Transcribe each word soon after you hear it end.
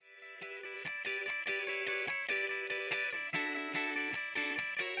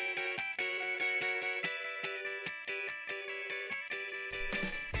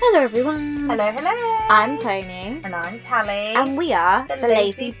Hello everyone. Hello, hello. I'm Tony. And I'm Tally. And we are the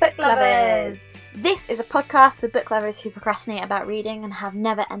Lazy Book Lovers. This is a podcast for book lovers who procrastinate about reading and have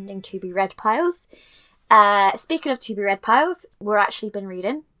never-ending to-be-read piles. Speaking of to-be-read piles, we've actually been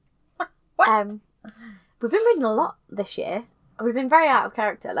reading. What? We've been reading a lot this year. We've been very out of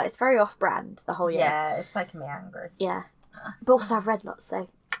character. Like, it's very off-brand the whole year. Yeah, it's making me angry. Yeah. But also I've read lots, so...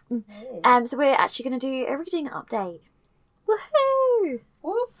 So we're actually going to do a reading update. Woohoo!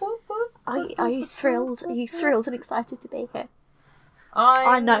 Whoop, whoop, whoop, Are you thrilled? Are you thrilled and excited to be here?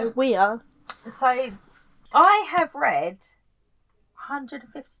 I know, we are. So, I have read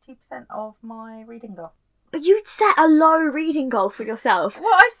 152% of my reading goal. But you'd set a low reading goal for yourself.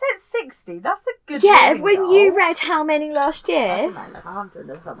 Well, I said 60. That's a good reading when goal. you read how many last I year? don't know, like 100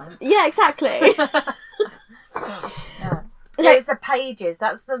 or something. Yeah, exactly. Yeah. Yeah, it's the pages.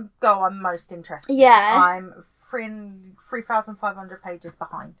 That's the goal I'm most interested in. Yeah. I'm 3,500 pages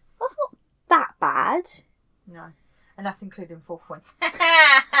behind. That's not that bad. No. And that's including fourth wing. Check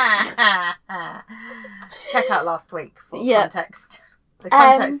out last week for context. The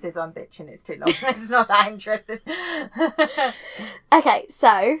context is I'm bitching, it's too long. It's not that interesting. Okay,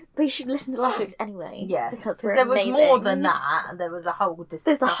 so we should listen to last week's anyway. Yeah. Because there was more than that. There was a whole discussion.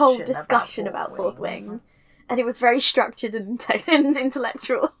 There's a whole discussion about Fourth Wing. And it was very structured and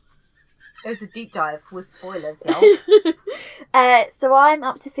intellectual. It was a deep dive with spoilers, y'all. So I'm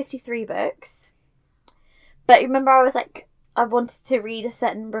up to 53 books. But remember I was like, I wanted to read a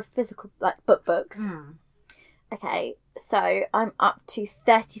certain number of physical, like, books. Mm. Okay, so I'm up to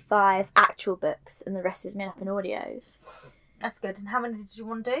 35 actual books and the rest is made up in audios. That's good. And how many did you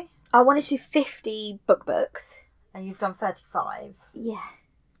want to do? I wanted to do 50 books. And you've done 35. Yeah.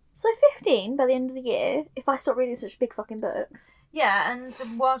 So 15 by the end of the year, if I stop reading such big fucking books. Yeah, and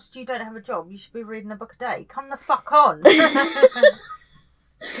whilst you don't have a job, you should be reading a book a day. Come the fuck on. I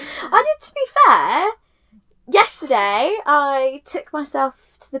did, to be fair, yesterday I took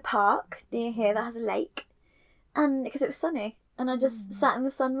myself to the park near here that has a lake, and because it was sunny, and I just sat in the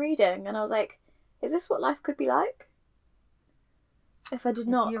sun reading, and I was like, is this what life could be like? If I did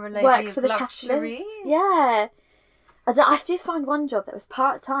not work for the capitalist? Yeah. I did find one job that was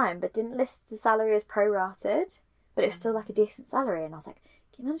part-time, but didn't list the salary as prorated, but it was still like a decent salary, and I was like,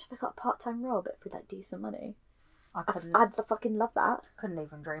 can you imagine if I got a part-time role but for like decent money? I'd fucking love that. Couldn't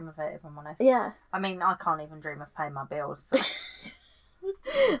even dream of it, if I'm honest. Yeah. I mean, I can't even dream of paying my bills. So.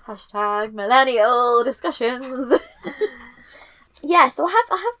 Hashtag millennial discussions. Yeah, so I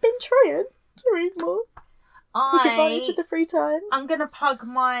have been trying to read more. Take advantage of the free time. I'm going to plug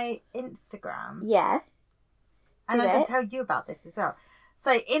my Instagram. Yeah. And I'm going to tell you about this as well.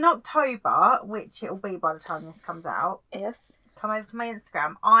 So in October, which it will be by the time this comes out. Yes. Come over to my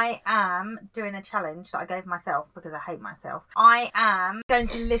Instagram. I am doing a challenge that I gave myself because I hate myself. I am going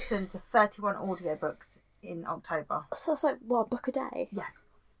to listen to 31 audiobooks in October. So that's like, what, a book a day? Yeah.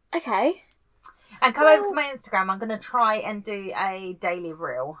 Okay. And come over to my Instagram. I'm going to try and do a daily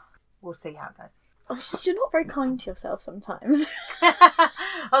reel. We'll see how it goes. Oh, you're not very kind to yourself sometimes.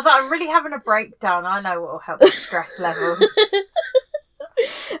 I was like, I'm really having a breakdown. I know what will help with stress levels.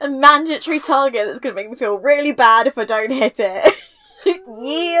 A mandatory target that's going to make me feel really bad if I don't hit it.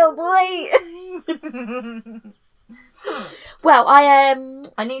 Yeah, boy. Well,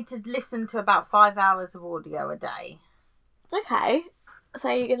 I need to listen to about 5 hours of audio a day. Okay. So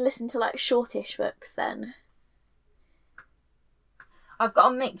you're going to listen to like shortish books then? I've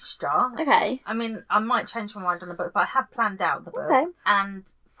got a mixture. Okay. I mean, I might change my mind on the book, but I have planned out the book. Okay. And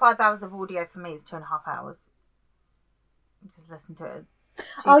 5 hours of audio for me is 2.5 hours. Just listen to it.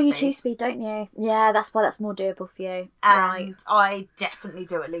 You two-speed, don't you? Yeah, that's why that's more doable for you. And I definitely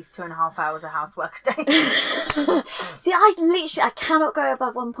do at least 2.5 hours of housework a day. See, I cannot go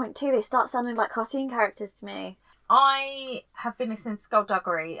above 1.2. They start sounding like cartoon characters to me. I have been listening to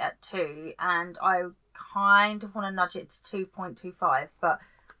Skullduggery at 2, and I kind of want to nudge it to 2.25, but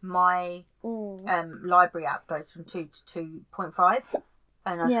my library app goes from 2 to 2.5,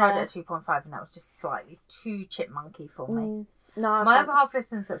 and I tried it at 2.5, and that was just slightly too chipmunky for me. No, my other half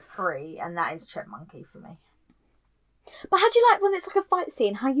listens at 3, and that is chipmunky for me. But how do you like when it's like a fight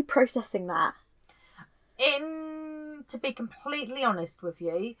scene? How are you processing that? To be completely honest with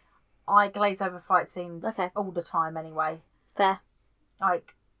you, I glaze over fight scenes all the time anyway. Fair.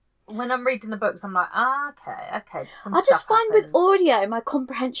 Like, when I'm reading the books, I'm like, okay. I just find with audio, my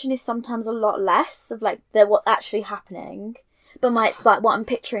comprehension is sometimes a lot less of like what's actually happening, but what I'm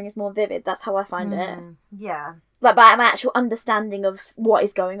picturing is more vivid. That's how I find it. Yeah. Like, but my actual understanding of what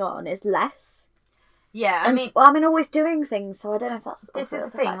is going on is less. Yeah, I mean, I'm always doing things, so I don't know if that's. This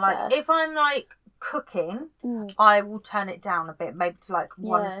is the thing. Like, if I'm like cooking, I will turn it down a bit, maybe to like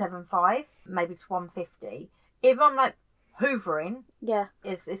 175, maybe to 150. If I'm like hoovering,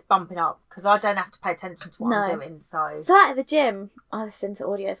 it's bumping up because I don't have to pay attention to what I'm doing. So like at the gym, I listen to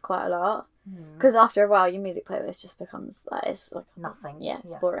audios quite a lot because after a while, your music playlist just becomes like it's like nothing. Yeah,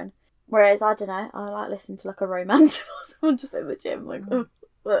 it's boring. Whereas I don't know, I like listening to like a romance or someone just in the gym, like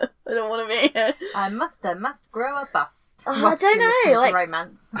I don't want to be here. I must grow a bust. I don't know, like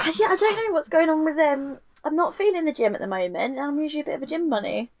romance. I don't know what's going on with them. I'm not feeling the gym at the moment, and I'm usually a bit of a gym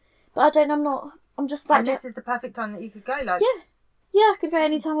bunny, but I don't. I'm just like. And this is the perfect time that you could go. Like I could go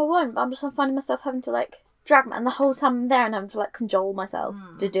any time I want, but I'm finding myself having to like drag and the whole time I'm there and having to like cajole myself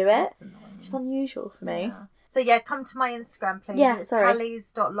to do it. It's just unusual for me. Yeah. So come to my Instagram, please. Yeah, it's sorry.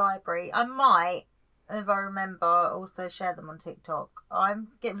 tallies.library. I might, if I remember, also share them on TikTok. I'm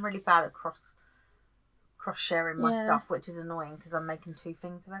getting really bad at cross sharing my stuff, which is annoying because I'm making 2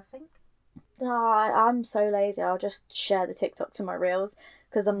 things of everything. Oh, I'm so lazy. I'll just share the TikTok to my reels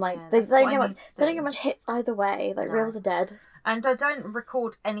because I'm like they don't get much hits either way. Like reels are dead. And I don't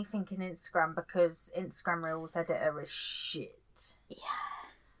record anything in Instagram because Instagram Reels editor is shit. Yeah.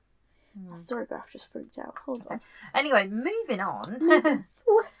 My story graph just freaked out. Hold on. Anyway, moving on.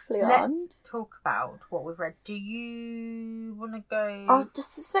 Swiftly on. Let's talk about what we've read. Do you want to go? I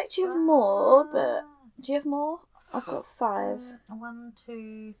just suspect you have more, but do you have more? I've got 5. 1,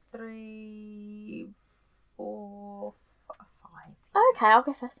 2, 3, 4, 5. Okay, I'll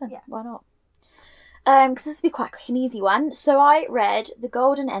go first then. Yeah. Why not? Because this will be quite an easy one. So I read The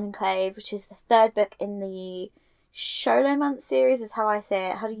Golden Enclave, which is the 3rd book in the Scholomance series, is how I say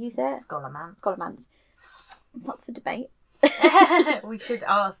it. How do you say it? Scholomance. Not for debate. We should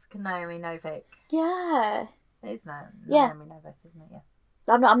ask Naomi Novik. Yeah. It is Naomi Novik, isn't it? Yeah.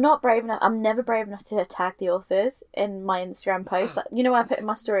 I'm not brave enough. I'm never brave enough to tag the authors in my Instagram post. Like, you know, I put in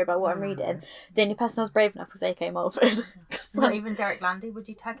my story about what I'm reading. The only person I was brave enough was A.K. Mulford. Not even Derek Landy. Would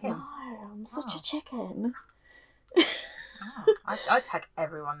you tag him? No, I'm such a chicken. I tag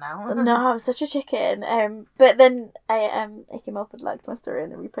everyone now. No, I'm such a chicken. But then A.K. Mulford liked my story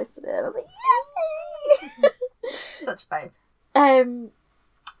and then reposted it. And I was like, yay! Such a babe.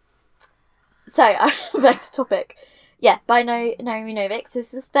 So back to topic. Yeah, by Naomi Novik. So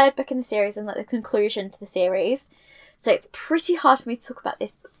this is the 3rd book in the series and like the conclusion to the series. So it's pretty hard for me to talk about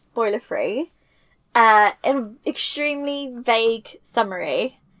this spoiler free. An extremely vague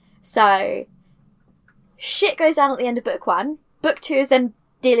summary. So shit goes down at the end of book 1. Book 2 is them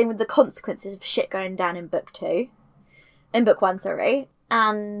dealing with the consequences of shit going down in book 2. In book 1, sorry.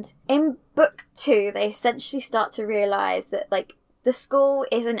 And in book 2, they essentially start to realise that like the school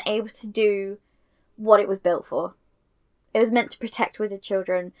isn't able to do what it was built for. It was meant to protect wizard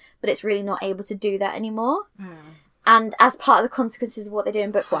children, but it's really not able to do that anymore. And as part of the consequences of what they do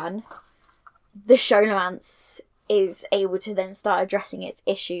in book 1, the Scholomance is able to then start addressing its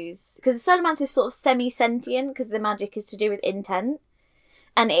issues. Because the Scholomance is sort of semi-sentient, because the magic is to do with intent.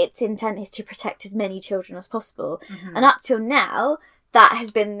 And its intent is to protect as many children as possible. And up till now, that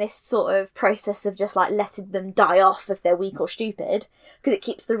has been this sort of process of just like letting them die off if they're weak or stupid, because it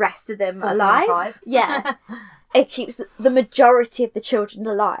keeps the rest of them alive. Yeah. It keeps the majority of the children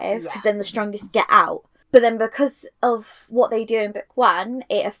alive, because then the strongest get out. But then because of what they do in book 1,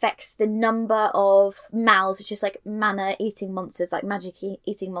 it affects the number of mals, which is like mana-eating monsters, like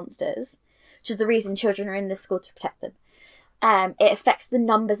magic-eating monsters, which is the reason children are in the school to protect them. It affects the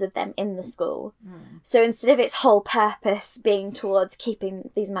numbers of them in the school. So instead of its whole purpose being towards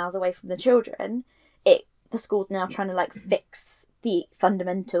keeping these mals away from the children, the school's now trying to like fix the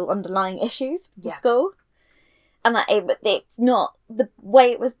fundamental underlying issues of the school. And that it's not, the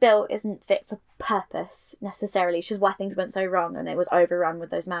way it was built isn't fit for purpose necessarily, which is why things went so wrong and it was overrun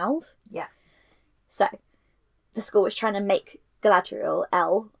with those mals. Yeah. So the school was trying to make Galadriel,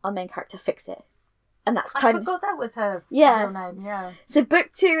 Elle, our main character, fix it. And that's kind of... I forgot that was her real name, yeah. So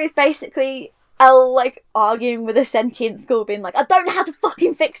book 2 is basically Elle, like, arguing with a sentient school, being like, I don't know how to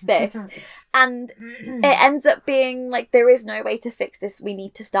fucking fix this. And it ends up being like, there is no way to fix this, we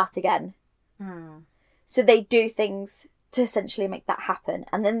need to start again. So they do things to essentially make that happen.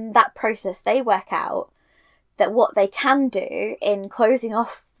 And then that process, they work out that what they can do in closing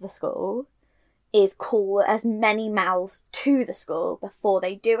off the school is call as many mals to the school before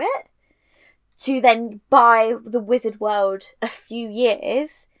they do it, to then buy the wizard world a few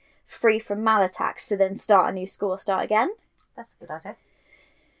years free from mal attacks to then start a new school or start again. That's a good idea.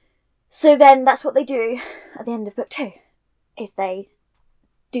 So then that's what they do at the end of book 2, is they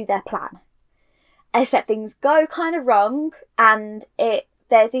do their plan. Except things go kind of wrong, and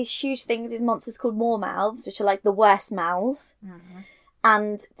there's these huge things, these monsters called Mormouths, which are like the worst mals.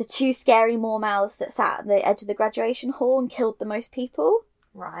 and the two scary Mormouths that sat at the edge of the graduation hall and killed the most people.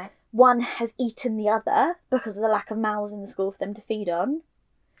 Right. One has eaten the other because of the lack of mouths in the school for them to feed on.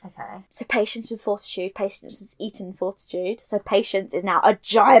 Okay. So Patience and Fortitude. Patience has eaten Fortitude. So Patience is now a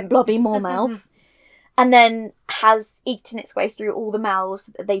giant blobby Mormouth. And then has eaten its way through all the mouths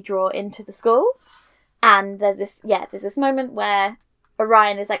that they draw into the school. And there's this moment where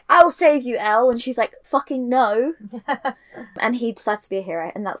Orion is like, I'll save you, Elle. And she's like, fucking no. And he decides to be a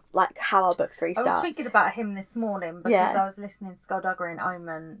hero. And that's like how our book 3 starts. I was thinking about him this morning because I was listening to Skullduggery and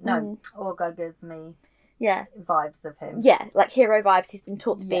Omen. No, Orgo gives me vibes of him. Yeah, like hero vibes. He's been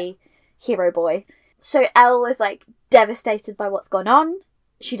taught to be hero boy. So Elle is like devastated by what's gone on.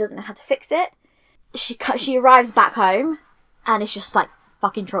 She doesn't know how to fix it. She arrives back home and is just like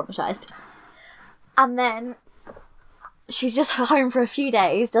fucking traumatised. And then she's just home for a few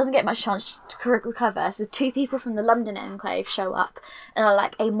days, doesn't get much chance to recover. So 2 people from the London enclave show up and are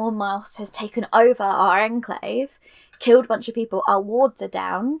like, a Mormouth has taken over our enclave, killed a bunch of people, our wards are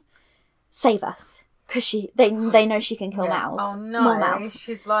down, save us. Because they know she can kill mouths. Oh no, Mormouths.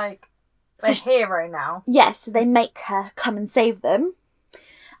 She's like a hero now. Yes, so they make her come and save them.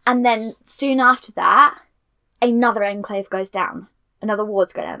 And then soon after that, another enclave goes down. Another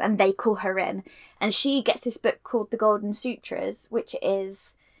ward's go down, and they call her in. And she gets this book called The Golden Sutras, which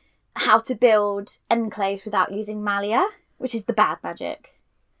is how to build enclaves without using Malia, which is the bad magic.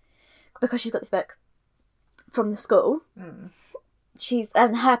 Because she's got this book from the school.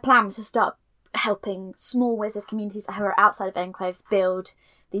 And her plan was to start helping small wizard communities who are outside of enclaves build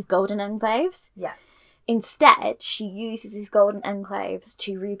these golden enclaves. Yeah. Instead, she uses these golden enclaves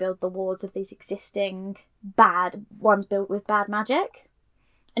to rebuild the wards of these existing bad ones built with bad magic,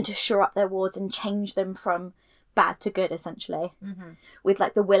 and to shore up their wards and change them from bad to good, essentially, with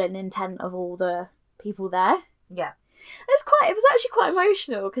like the will and intent of all the people there. Yeah. It was actually quite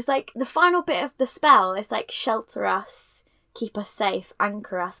emotional because like the final bit of the spell is like, shelter us, keep us safe,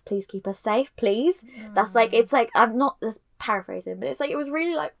 anchor us, please keep us safe, please. That's like, it's like, I'm not just paraphrasing, but it's like, it was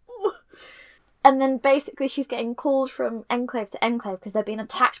really like, ooh. And then basically she's getting called from enclave to enclave because they're being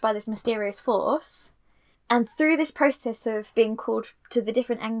attacked by this mysterious force. And through this process of being called to the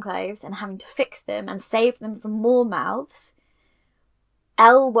different enclaves and having to fix them and save them from more mouths,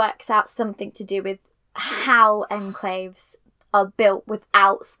 Elle works out something to do with how enclaves are built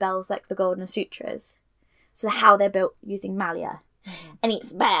without spells like the Golden Sutras. So how they're built using Malia. And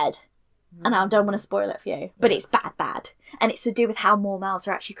it's bad. And I don't want to spoil it for you, but it's bad. And it's to do with how more mouths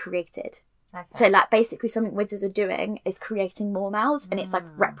are actually created. Okay. So, like, basically something wizards are doing is creating more mouths, and it's, like,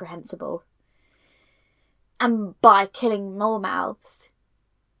 reprehensible. And by killing more mouths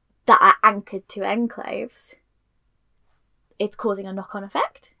that are anchored to enclaves, it's causing a knock-on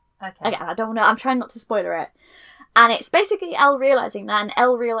effect. Okay. Again, I don't know. I'm trying not to spoiler it. And it's basically Elle realising that, and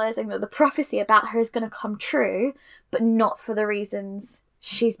Elle realising that the prophecy about her is going to come true, but not for the reasons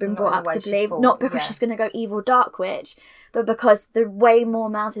she's been brought up to believe. Not because she's going to go evil dark witch, but because the way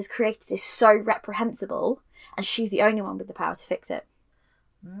Mormouth is created is so reprehensible, and she's the only one with the power to fix it.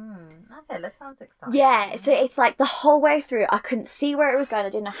 Okay, that sounds exciting. Yeah, so it's like the whole way through, I couldn't see where it was going. I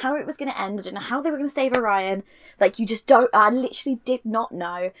didn't know how it was going to end. I didn't know how they were going to save Orion. Like, you just don't... I literally did not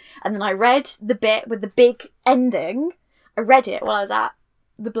know. And then I read the bit with the big ending. I read it while I was at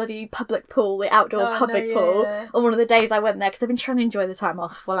the bloody public pool, the outdoor public pool, on one of the days I went there, because I've been trying to enjoy the time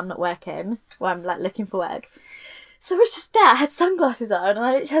off while I'm not working, while I'm, like, looking for work. So I was just there, I had sunglasses on, and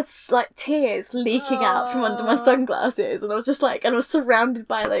I had, like, tears leaking out from under my sunglasses, and I was just, like, and I was surrounded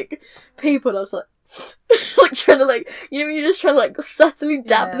by, like, people, and I was, like, like, trying to, like, you know, you're just trying to, like, subtly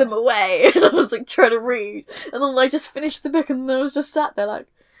dab them away, and I was, like, trying to read, and then I just finished the book, and then I was just sat there, like...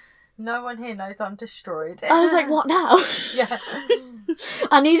 No one here knows I'm destroyed. I was like, what now? Yeah.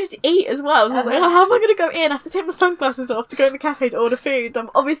 I needed to eat as well. So I was like, how am I going to go in? I have to take my sunglasses off to go in the cafe to order food. I've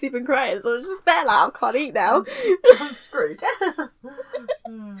obviously been crying, so I was just there like, I can't eat now. I'm screwed.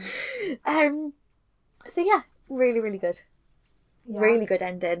 So yeah, really, really good. Yeah. Really good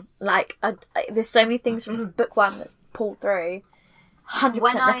ending. Like, there's so many things from book 1 that's pulled through.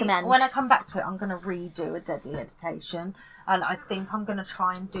 100% recommend. When I come back to it, I'm going to redo A Deadly Education. And I think I'm going to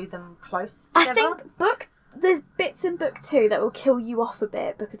try and do them close together. I think there's bits in book 2 that will kill you off a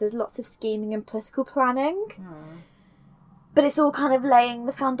bit because there's lots of scheming and political planning. But it's all kind of laying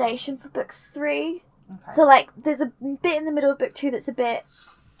the foundation for book 3. Okay. So, like, there's a bit in the middle of book 2 that's a bit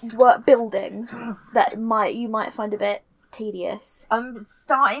work building that you might find a bit tedious. I'm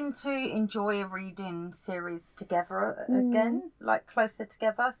starting to enjoy a reading series together again, like closer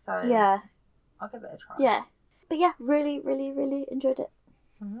together. So yeah, I'll give it a try. Yeah. But yeah, really, really, really enjoyed it.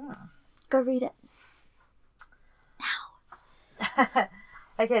 Go read it. Now,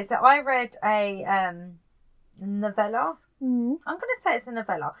 Okay, so I read a novella. Mm. I'm going to say it's a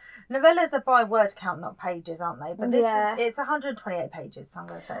novella. Novellas are by word count, not pages, aren't they? But this it's 128 pages, so I'm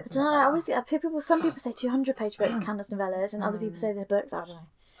going to say it's a novella. I always get some people say 200-page books count as novellas, and other people say they're books. I don't know.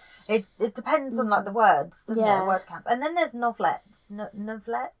 It depends on like the words, doesn't it? Word count. And then there's novelettes.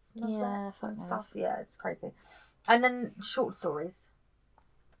 Novelettes? Yeah, fuck stuff. Yeah, it's crazy. And then short stories.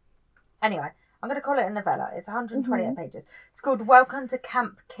 Anyway, I'm going to call it a novella. It's 128 pages. It's called Welcome to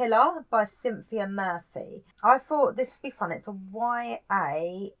Camp Killer by Cynthia Murphy. I thought this would be fun. It's a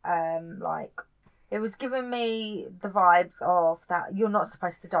YA, it was giving me the vibes of that you're not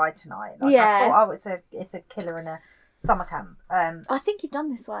supposed to die tonight. I thought, it's a killer in a summer camp. I think you've done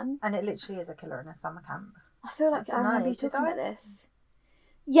this one. And it literally is a killer in a summer camp. I feel like I remember you talking about this.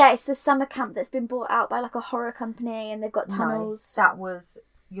 Yeah, it's a summer camp that's been bought out by like a horror company, and they've got tunnels. No, that was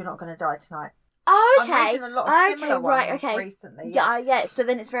You're Not Gonna Die Tonight. Oh, okay. I'm reading a lot of similar ones recently. Yeah, so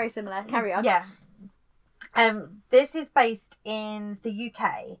then it's very similar. Carry on. Yeah. This is based in the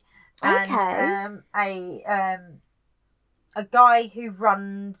UK. And a guy who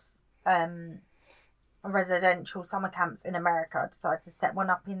runs residential summer camps in America decides to set one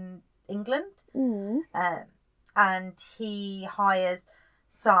up in England. And he hires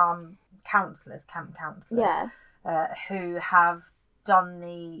some counsellors, camp counsellors, who have done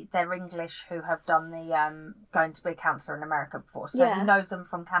their English, who have done the going to be a counsellor in America before, so he knows them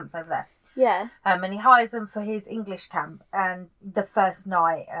from camps over there. Yeah. And he hires them for his English camp, and the first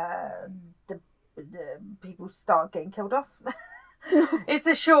night the people start getting killed off. It's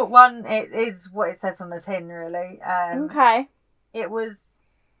a short one. It is what it says on the tin, really. Okay. It was,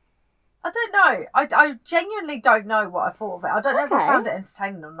 I don't know. I genuinely don't know what I thought of it. I don't know if I found it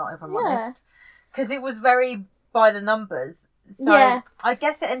entertaining or not, if I'm honest. Because it was very by the numbers. So I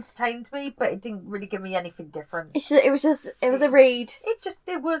guess it entertained me, but it didn't really give me anything different. It was a read.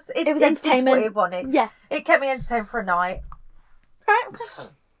 It was entertainment. What it wanted. Yeah. It kept me entertained for a night. Right.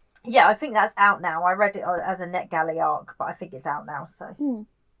 Yeah, I think that's out now. I read it as a NetGalley arc, but I think it's out now, so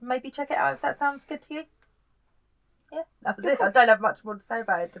maybe check it out if that sounds good to you. Yeah, that was it. I don't have much more to say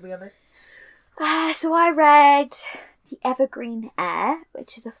about it, to be honest. So I read The Evergreen Heir,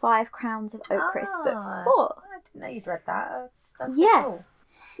 which is the 5 Crowns of Oakcliff book 4. I didn't know you'd read that. That's cool.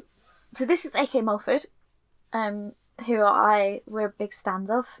 So this is A.K. Mulford, who we're big stands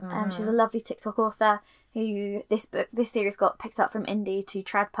of. She's a lovely TikTok author who this series got picked up from indie to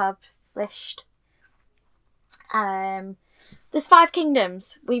trad published. There's 5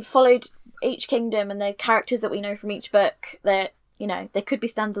 kingdoms. We've followed each kingdom and the characters that we know from each book. That they could be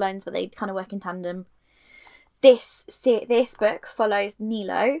standalones, but they kind of work in tandem. This book follows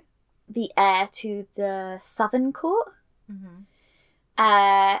Nilo, the heir to the Southern Court.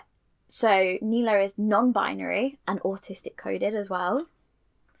 So Nilo is non-binary and autistic coded as well.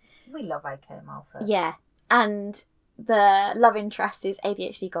 We love A.K. Mulford. Yeah, and the love interest is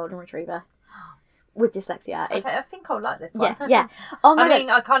ADHD golden retriever with dyslexia. Okay, I think I'll like this one. Yeah. Oh my God.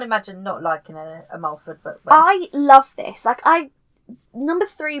 I can't imagine not liking a Mulford, but I love this. Number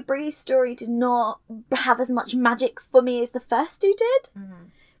 3, Bree's story did not have as much magic for me as the first 2 did.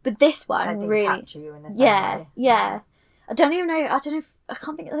 But this one really capture you in a way. Yeah. I don't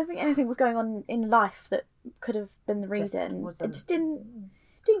think anything was going on in life that could have been the reason. It just didn't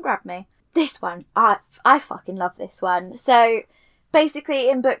grab me. This one, I fucking love this one. So basically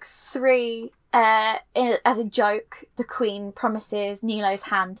in book 3, as a joke, the Queen promises Nilo's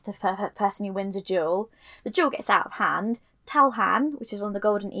hand to the person who wins a duel. The duel gets out of hand. Talhan, which is one of the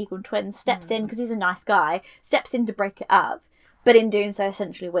Golden Eagle twins, steps in because he's a nice guy, steps in to break it up, but in doing so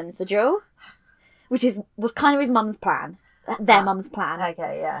essentially wins the duel, which was kind of his mum's plan, their mum's plan.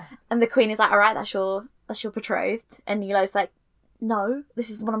 Okay, yeah. And the Queen is like, all right, that's your betrothed, and Nilo's like, no, this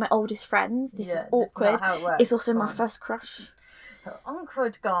is one of my oldest friends. This is awkward. Not how it works. It's also my first crush.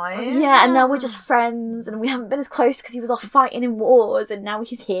 Awkward, guys. Yeah, and now we're just friends, and we haven't been as close because he was off fighting in wars, and now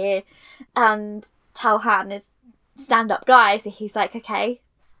he's here, and Talhan is stand-up guy, so he's like, okay,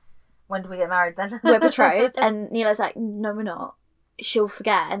 when do we get married then? We're betrothed. And Nilo's like, no, we're not. She'll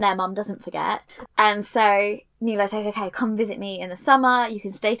forget, and their mum doesn't forget. And so Nilo's like, okay, come visit me in the summer, you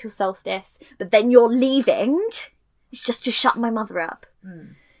can stay till solstice, but then you're leaving. It's just to shut my mother up.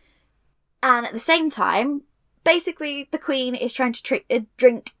 And at the same time, basically the Queen is trying to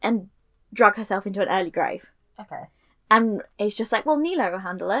drink and drug herself into an early grave. Okay. And it's just like, well, Nilo will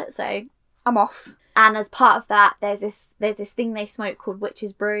handle it, so I'm off. And as part of that, there's this thing they smoke called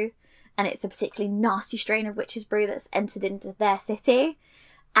witch's brew, and it's a particularly nasty strain of witch's brew that's entered into their city.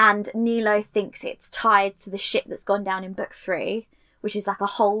 And Nilo thinks it's tied to the shit that's gone down in book 3, which is like a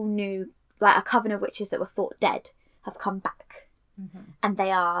whole new, like a coven of witches that were thought dead have come back and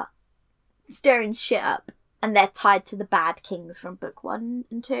they are stirring shit up, and they're tied to the bad kings from book 1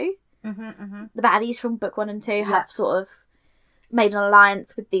 and 2. The baddies from book 1 and 2 have sort of made an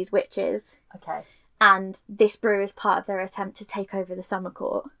alliance with these witches. Okay. And this brew is part of their attempt to take over the Summer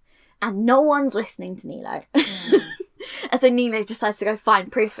Court. And no one's listening to Nilo. And so Nilo decides to go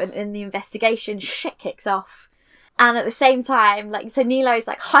find proof, and in the investigation, shit kicks off. And at the same time, like, so Nilo's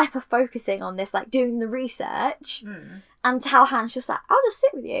like hyper focusing on this, like doing the research. And Talhan's just like, I'll just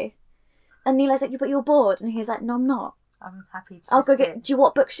sit with you. And Nilo's like, but you're bored. And he's like, no, I'm not. I'm happy to I'll go sit. get, do you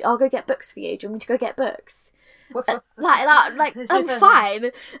want books? I'll go get books for you. Do you want me to go get books? like, I'm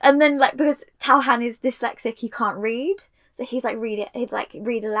fine. And then, like, because Talhan is dyslexic, he can't read. So he's like,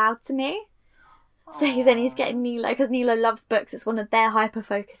 read aloud to me. So he's getting Nilo, because Nilo loves books. It's one of their hyper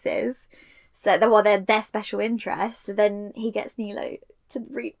focuses. So they're their special interest. So then he gets Nilo to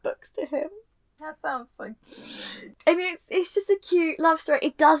read books to him. That sounds so cute. And it's just a cute love story.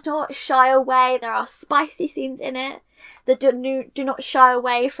 It does not shy away. There are spicy scenes in it that do not shy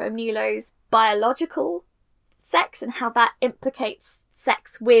away from Nilo's biological sex and how that implicates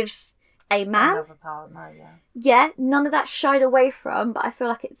sex with a man. Another partner, yeah. Yeah, none of that shied away from, but I feel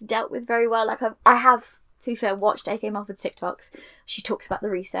like it's dealt with very well. Like I have, to be fair, watched A.K. Mulford's TikToks. She talks about the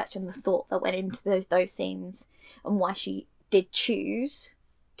research and the thought that went into those scenes and why she did choose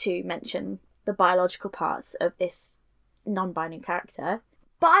to mention the biological parts of this non-binary character.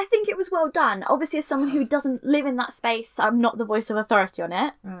 But I think it was well done. Obviously, as someone who doesn't live in that space, I'm not the voice of authority on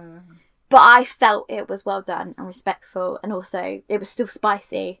it. But I felt it was well done and respectful, and also it was still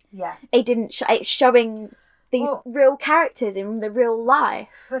spicy. Yeah. It didn't. It's showing these real characters in the real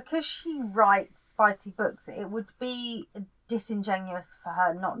life. Because she writes spicy books, it would be disingenuous for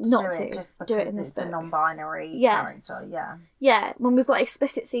her not to do it just because it's a non-binary character. Yeah. Yeah. When we've got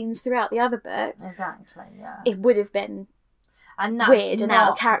explicit scenes throughout the other books. Exactly. Yeah. It would have been. And that's weird and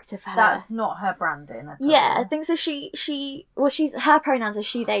out of character for her. That's not her branding at all. Yeah, I think so. She's her pronouns are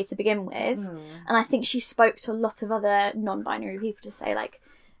she, they to begin with, and I think she spoke to a lot of other non-binary people to say, like,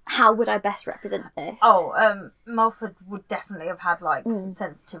 how would I best represent this? Mulford would definitely have had like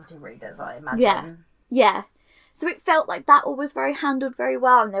sensitivity readers, I imagine. Yeah. So it felt like that all was handled very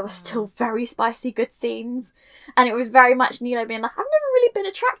well, and there were still very spicy good scenes, and it was very much Nilo being like, I've never really been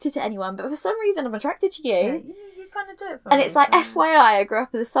attracted to anyone, but for some reason I'm attracted to you. Yeah, you kind of do it for and me, it's like, FYI, I grew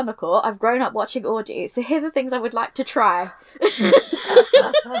up in the Summer Court, I've grown up watching orgies, so here are the things I would like to try.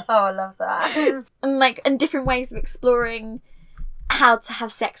 Oh, I love that. and different ways of exploring how to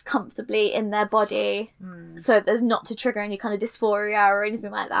have sex comfortably in their body, so there's not to trigger any kind of dysphoria or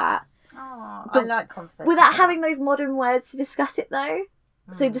anything like that. Oh, I like conversation. Without having those modern words to discuss it, though.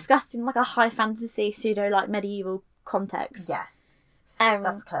 So discussed in like a high fantasy, pseudo like medieval context. Yeah.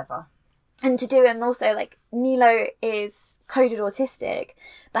 That's clever. And to do, and also like Nilo is coded autistic,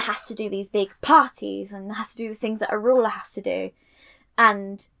 but has to do these big parties and has to do the things that a ruler has to do.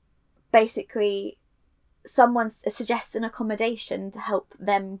 And basically someone suggests an accommodation to help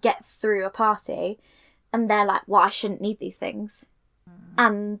them get through a party, and they're like, well, I shouldn't need these things.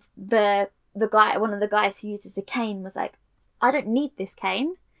 And the guy, one of the guys who uses a cane, was like, I don't need this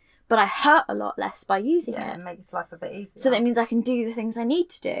cane, but I hurt a lot less by using it. Yeah, it makes life a bit easier. So that means I can do the things I need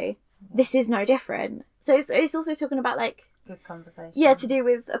to do. This is no different. So it's also talking about like good conversation. Yeah, to do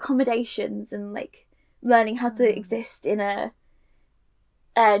with accommodations and like learning how to exist in a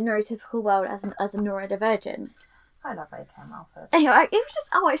neurotypical world as a neurodivergent. I love A.K. Mulford. Anyway,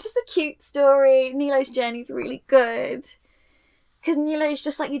 it's just a cute story. Nilo's journey's really good. Because Nilo's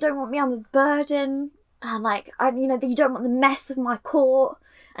just like, you don't want me, I'm a burden. And like, you don't want the mess of my court.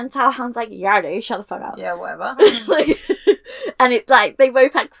 And Talhan's like, yeah, I do, shut the fuck up. Yeah, whatever. And it's like, they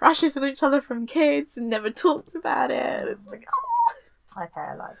both had crushes on each other from kids and never talked about it. And it's like, oh. Okay,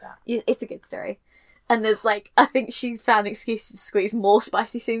 I like that. It's a good story. And there's like, I think she found excuses to squeeze more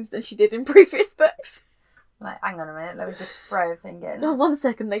spicy scenes than she did in previous books. Like, hang on a minute, let me just throw a thing in. Oh, 1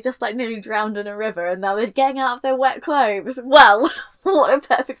 second, they just like nearly drowned in a river and now they're getting out of their wet clothes. Well, what a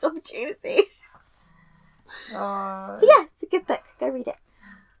perfect opportunity. So yeah, it's a good book. Go read it.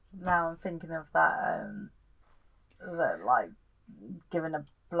 Now I'm thinking of that, like, giving a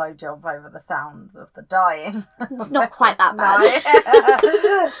blowjob over the sounds of the dying. It's not quite that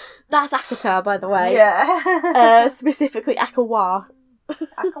bad. That's Akatar, by the way. Yeah. Specifically Akawa.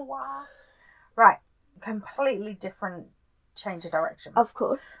 Akawa. Right. Completely different change of direction. Of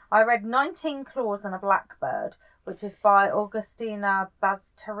course. I read 19 Claws and a Blackbird, which is by Augustina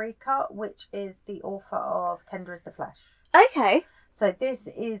Bazterrica, which is the author of Tender is the Flesh. Okay. So this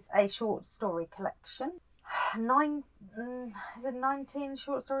is a short story collection. Is it 19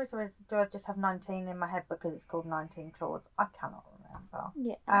 short stories, or do I just have 19 in my head because it's called 19 Claws? I cannot far.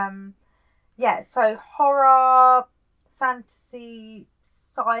 Yeah. So horror, fantasy,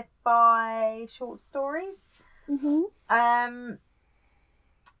 sci-fi short stories. Mm-hmm.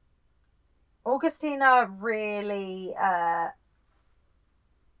 Augustina really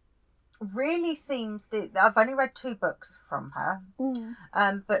seems to. I've only read 2 books from her,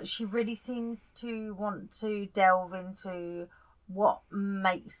 but she really seems to want to delve into what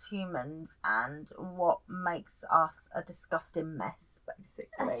makes humans and what makes us a disgusting mess,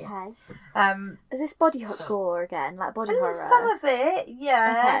 basically. Okay. Is this body gore again, like body horror? Some of it,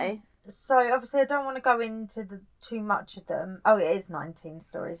 yeah. Okay. So obviously, I don't want to go into too much of them. Oh, it is 19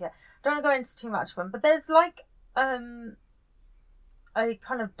 stories. Yeah, don't want to go into too much of them. But there's like a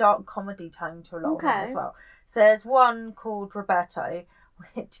kind of dark comedy tone to a lot of them as well. So there's one called Roberto,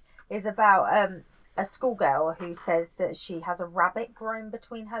 which is about a schoolgirl who says that she has a rabbit growing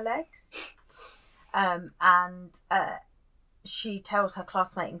between her legs, and she tells her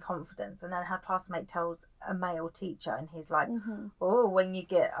classmate in confidence, and then her classmate tells a male teacher, and he's like, "Oh, when you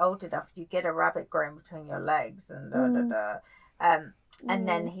get old enough, you get a rabbit growing between your legs," and and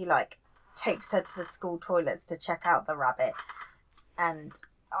then he like takes her to the school toilets to check out the rabbit, and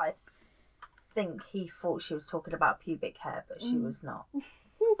I think he thought she was talking about pubic hair, but she was not.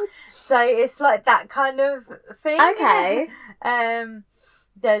 So it's like that kind of thing. Okay.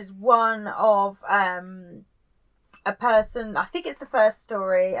 There's one of a person, I think it's the first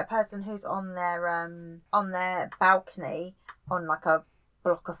story, a person who's on their balcony on like a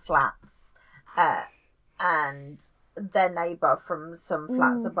block of flats, and their neighbour from some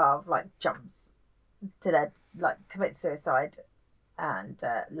flats above like jumps to their, like, commits suicide and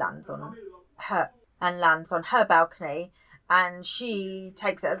lands on her balcony, and she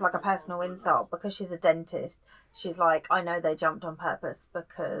takes it as like a personal insult because she's a dentist. She's like, I know they jumped on purpose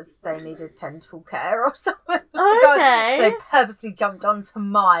because they needed dental care or something. Okay. So purposely jumped onto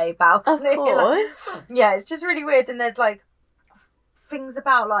my balcony. Of course. Like, yeah, it's just really weird. And there's like things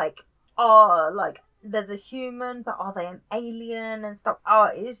about like there's a human, but are they an alien and stuff? Oh,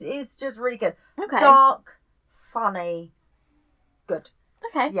 it's just really good. Okay. Dark, funny, good.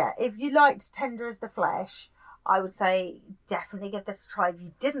 Okay. Yeah, if you liked Tender as the Flesh, I would say definitely give this a try. If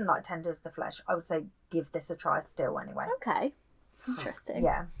you didn't like Tender as the Flesh, I would say give this a try still anyway. Okay. Interesting.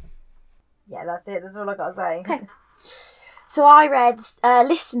 Yeah. Yeah, that's it. That's all I got to say. Okay. So I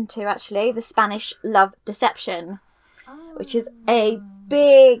listened to, actually, The Spanish Love Deception, which is a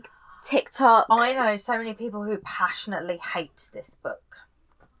big TikTok. I know so many people who passionately hate this book.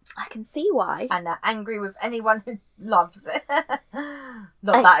 I can see why. And are angry with anyone who loves it.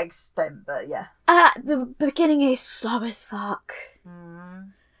 Not that extent, but yeah. The beginning is slow as fuck.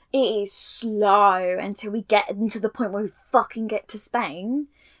 It is slow until we get into the point where we fucking get to Spain.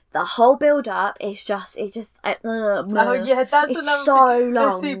 The whole build up is just oh yeah, that's it's another so thing.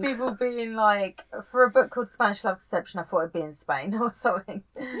 long. I see people being like, for a book called Spanish Love Deception, I thought it'd be in Spain or something.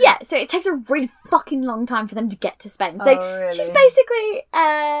 Yeah, so it takes a really fucking long time for them to get to Spain. So really? she's basically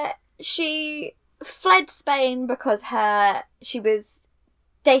she fled Spain because she was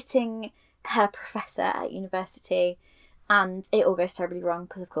dating her professor at university, and it all goes terribly wrong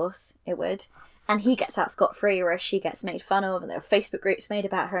because of course it would. And he gets out scot-free, whereas she gets made fun of, and there are Facebook groups made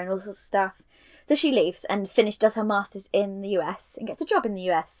about her and all sorts of stuff. So she leaves and does her masters in the US and gets a job in the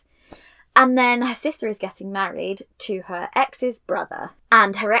US. And then her sister is getting married to her ex's brother,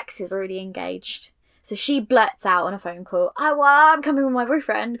 and her ex is already engaged. So she blurts out on a phone call, "Oh, well, I'm coming with my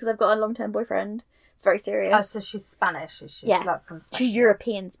boyfriend because I've got a long-term boyfriend." It's very serious. Oh, so she's Spanish, is she? Yeah. She's like from Spain. She's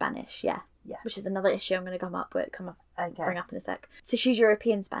European Spanish, yeah. Yeah. Which is another issue I'm going to Okay. bring up in a sec. So she's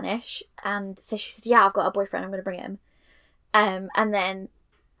European Spanish, and so she says, "Yeah, I've got a boyfriend, I'm going to bring him." And then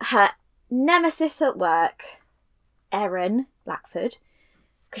her nemesis at work, Aaron Blackford,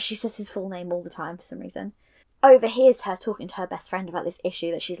 because she says his full name all the time for some reason, overhears her talking to her best friend about this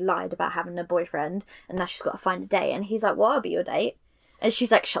issue that she's lied about having a boyfriend, and now she's got to find a date. And he's like, "Well, I'll be your date." And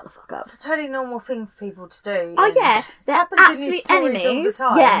she's like, "Shut the fuck up." It's a totally normal thing for people to do. Oh yeah, they're absolute enemies. All the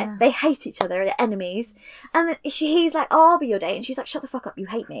time. Yeah, they hate each other. They're enemies. And then he's like, "Oh, I'll be your date," and she's like, "Shut the fuck up. You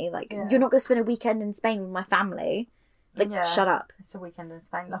hate me. Like, you're not going to spend a weekend in Spain with my family. Like, shut up." It's a weekend in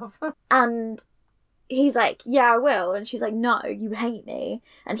Spain, love. And he's like, "Yeah, I will," and she's like, "No, you hate me."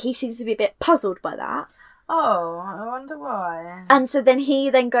 And he seems to be a bit puzzled by that. Oh, I wonder why. And so then he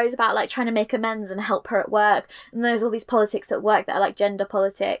goes about like trying to make amends and help her at work. And there's all these politics at work that are like gender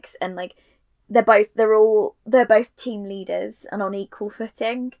politics, and like they're both team leaders and on equal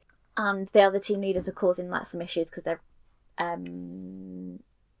footing. And the other team leaders are causing like some issues because they're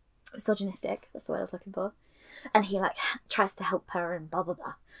misogynistic. That's the word I was looking for. And he like tries to help her and blah blah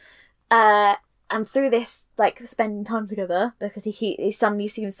blah. And through this, like, spending time together, because he suddenly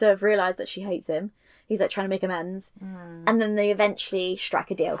seems to have realised that she hates him, he's, like, trying to make amends. And then they eventually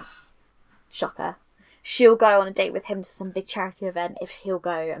strike a deal. Shocker. She'll go on a date with him to some big charity event if he'll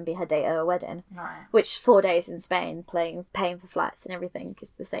go and be her date at a wedding. Right. Which 4 days in Spain, paying for flights and everything,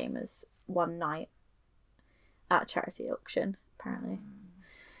 is the same as one night at a charity auction, apparently.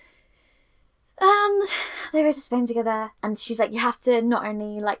 And they go to Spain together, and she's like, you have to not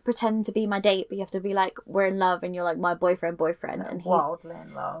only, like, pretend to be my date, but you have to be like, we're in love and you're, like, my boyfriend. And he's wildly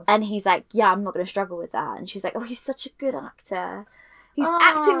in love. And he's like, yeah, I'm not going to struggle with that. And she's like, oh, he's such a good actor. He's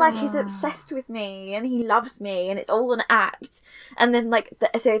acting like he's obsessed with me and he loves me and it's all an act. And then, like,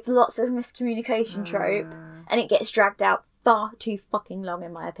 so it's lots of miscommunication trope, and it gets dragged out far too fucking long,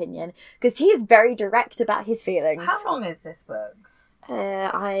 in my opinion, because he is very direct about his feelings. How long is this book?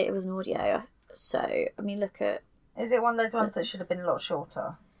 It was an audio. So, I mean, look at... Is it one of those ones that should have been a lot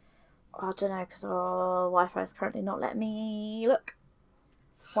shorter? I don't know, because our Wi-Fi is currently not letting me look.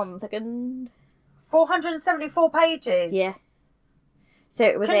 1 second. 474 pages? Yeah. So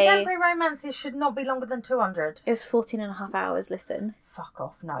it was Contemporary romances should not be longer than 200. It was 14 and a half hours, listen. Fuck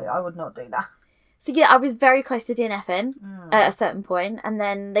off. No, I would not do that. So yeah, I was very close to DNFing at a certain point, and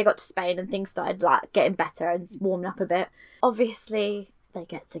then they got to Spain and things started, like, getting better and warming up a bit. Obviously... they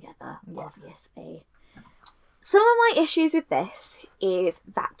get together, obviously. Some of my issues with this is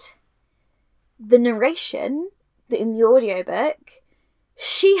that the narration in the audiobook,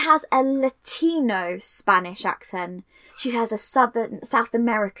 she has a Latino Spanish accent. She has a South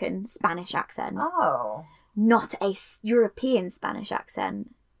American Spanish accent. Oh. Not a European Spanish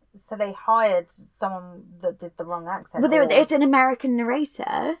accent. So they hired someone that did the wrong accent? Well, there's an American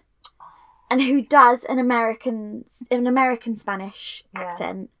narrator... and who does an American Spanish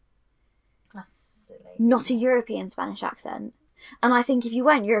accent. That's silly. Not a European Spanish accent. And I think if you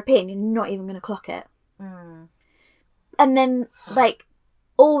weren't European, you're not even going to clock it. And then, like,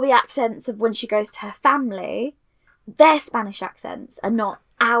 all the accents of when she goes to her family, their Spanish accents are not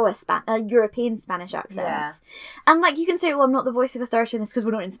our European Spanish accents. Yeah. And, like, you can say, oh, I'm not the voice of authority in this because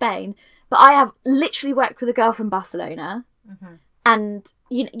we're not in Spain. But I have literally worked with a girl from Barcelona. And,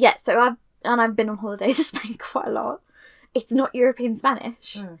 so I've been on holidays to Spain quite a lot. It's not European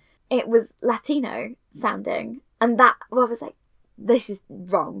Spanish. It was Latino sounding. And I was like, this is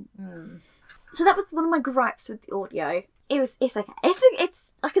wrong. So that was one of my gripes with the audio. It's okay.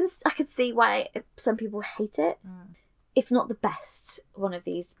 I can see why some people hate it. It's not the best one of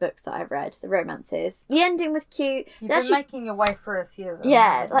these books that I've read, the romances. The ending was cute. You've been making your way through a few of them.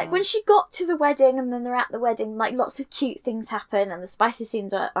 Yeah, like when she got to the wedding and then they're at the wedding, like lots of cute things happen and the spicy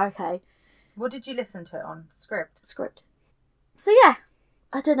scenes are okay. What did you listen to it on? Script. So yeah,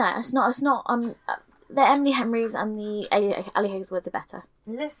 I don't know. It's not. The Emily Henrys and the Ali Higgsworths are better.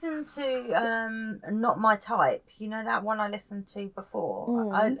 Listen to Not My Type. You know that one I listened to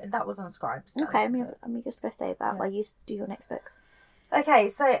before? That was on Scribes. Okay, let me just go save that while you do your next book. Okay,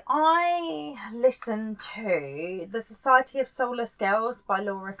 so I listened to The Society of Soulless Girls by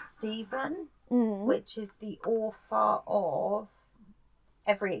Laura Stephen, which is the author of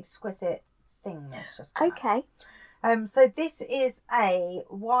Every Exquisite Thing That's Just come out. So this is a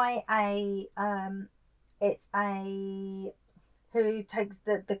YA, it's a, who takes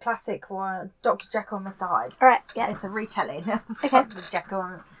the classic one, Dr. Jekyll and Mr. Hyde. Alright, yeah. It's a retelling of Okay. Dr.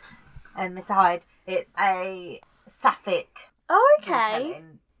 Jekyll and Mr. Hyde. It's a sapphic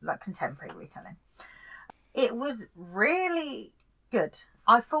retelling, like contemporary retelling. It was really good.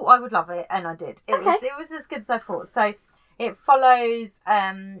 I thought I would love it, and I did. It was as good as I thought. So it follows,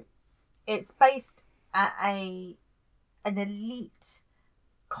 it's based at an elite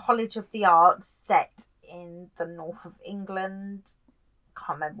college of the arts set in the north of England.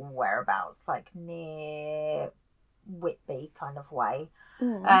 Can't remember whereabouts, like near Whitby kind of way.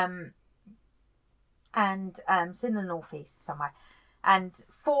 It's in the northeast somewhere. And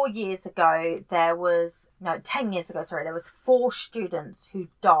 10 years ago, there was 4 students who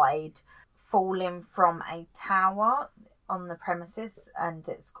died falling from a tower on the premises, and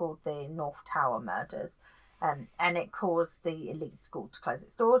it's called the North Tower Murders. And it caused the elite school to close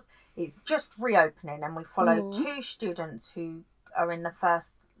its doors. It's just reopening, and we follow 2 students who are in the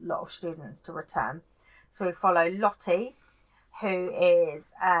first lot of students to return. So we follow Lottie, who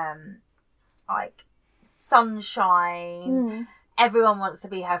is like sunshine. Everyone wants to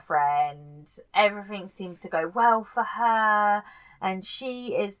be her friend. Everything seems to go well for her, and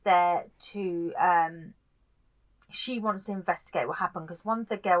she is there to. She wants to investigate what happened, because one of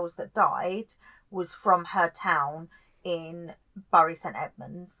the girls that died was from her town in Bury St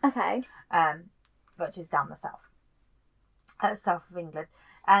Edmunds. Okay. Which is down the south of England.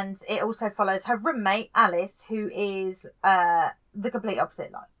 And it also follows her roommate, Alice, who is the complete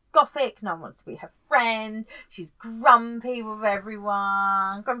opposite, like gothic. No one wants to be her friend. She's grumpy with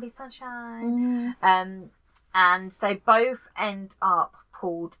everyone. Grumpy sunshine. And so both end up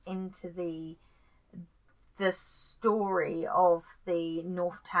pulled into the story of the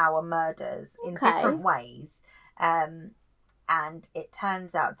North Tower murders in different ways. And it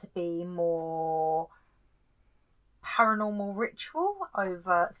turns out to be more paranormal ritual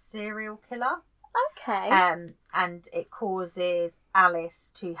over serial killer. Okay. And it causes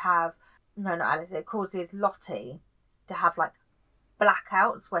Alice to have... No, not Alice. It causes Lottie to have, like,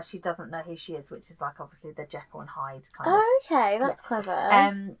 blackouts where she doesn't know who she is, which is, like, obviously the Jekyll and Hyde kind of... Okay, that's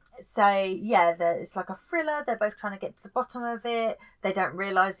clever. So, yeah, it's like a thriller. They're both trying to get to the bottom of it. They don't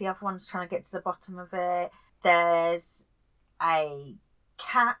realise the other one's trying to get to the bottom of it. There's a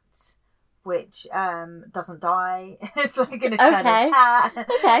cat which doesn't die. It's like an eternal cat.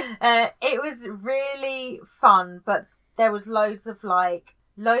 Okay. It was really fun, but there was loads of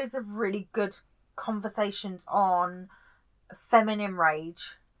really good conversations on feminine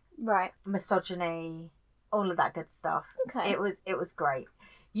rage, right, misogyny, all of that good stuff. Okay. It was great.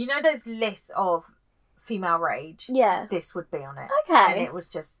 You know those lists of female rage? Yeah. This would be on it. Okay. And it was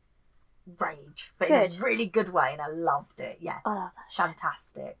just rage, but good. in a really good way, and I loved it. Yeah. I love that.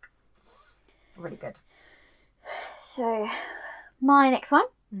 Fantastic. Really good. So, my next one.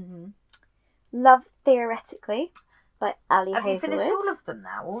 Mm-hmm. Love Theoretically by Ali Have Hazelwood. you finished all of them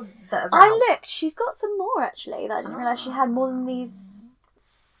now? Or that are I out? looked. She's got some more, actually, that I didn't realise she had more than these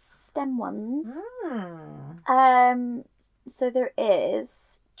STEM ones. So there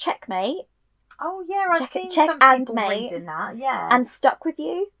is Checkmate. Oh, yeah, I've seen Check some and people Mate. reading that, yeah. And Stuck With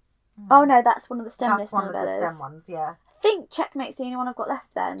You. Oh, no, that's one of the STEM That's one of the novellas. STEM ones, yeah. I think Checkmate's the only one I've got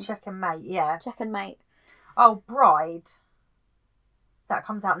left then. Check and Mate, yeah. Check and Mate. Oh, Bride. That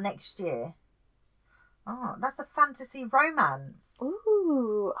comes out next year. Oh, that's a fantasy romance.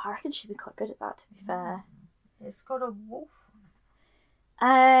 Ooh, I reckon she'd be quite good at that, to be fair. It's got a wolf.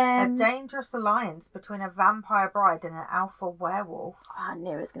 A A dangerous alliance between a vampire bride and an alpha werewolf. Oh, I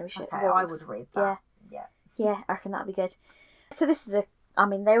knew it was going to be shit. Okay, I would read that. Yeah, I reckon that'd be good. So this is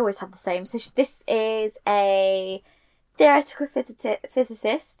they always have the same. So this is a theoretical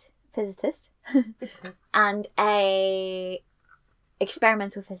physicist, and a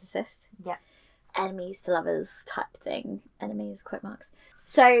experimental physicist. Yeah. Enemies to lovers type thing. Enemies, quote marks.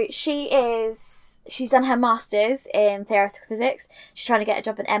 So she's done her master's in theoretical physics. She's trying to get a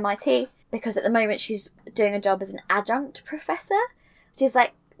job at MIT because at the moment she's doing a job as an adjunct professor, which is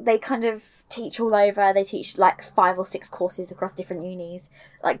like, they kind of teach all over. They teach like 5 or 6 courses across different unis,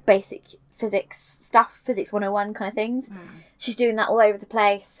 like basic physics stuff, physics 101 kind of things. She's doing that all over the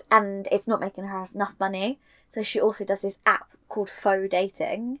place and it's not making her enough money. So she also does this app called Faux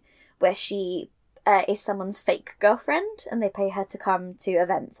Dating, where she is someone's fake girlfriend and they pay her to come to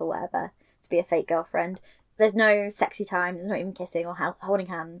events or whatever to be a fake girlfriend. There's no sexy time, there's not even kissing or holding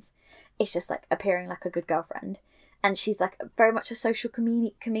hands. It's just like appearing like a good girlfriend. And she's like very much a social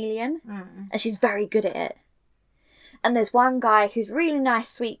chameleon and she's very good at it. And there's one guy who's a really nice,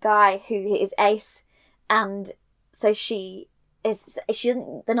 sweet guy who is ace, and so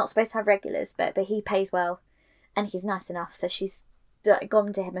they're not supposed to have regulars, but he pays well and he's nice enough, so she's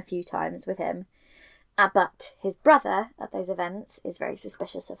gone to him a few times with him. But his brother at those events is very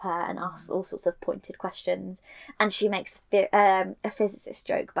suspicious of her and asks all sorts of pointed questions. And she makes a physicist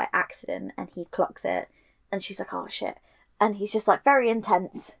joke by accident and he clocks it. And she's like, oh shit. And he's just like very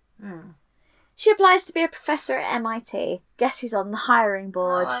intense. She applies to be a professor at MIT. Guess who's on the hiring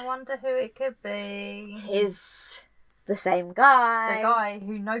board? Oh, I wonder who it could be. It is the same guy. The guy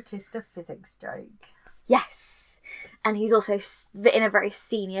who noticed a physics joke. Yes. And he's also in a very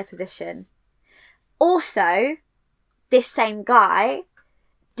senior position. Also, this same guy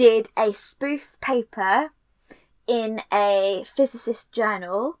did a spoof paper in a physicist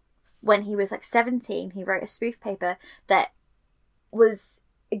journal when he was like 17. He wrote a spoof paper that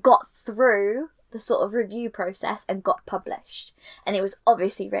got through the sort of review process and got published. And it was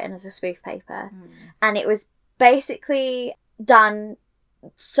obviously written as a spoof paper. And it was basically done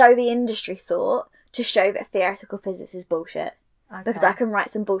so the industry thought to show that theoretical physics is bullshit. Okay. Because I can write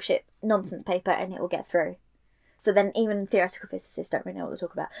some bullshit nonsense paper and it will get through. So then even theoretical physicists don't really know what to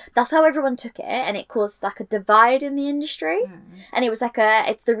talk about. That's how everyone took it, and it caused like a divide in the industry. And it was like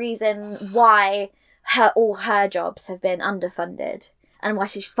it's the reason why all her jobs have been underfunded and why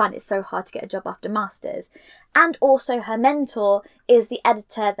she's find it so hard to get a job after masters. And also her mentor is the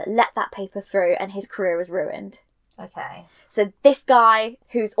editor that let that paper through and his career was ruined. Okay. So this guy,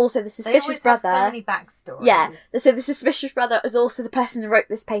 who's also the suspicious They always brother... have so many backstories. Yeah, so the suspicious brother is also the person who wrote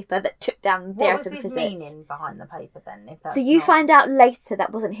this paper that took down What was theoretical his physics. meaning behind the paper then? If that's So you not... find out later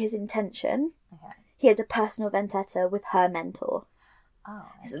that wasn't his intention. Okay. He had a personal vendetta with her mentor. Oh,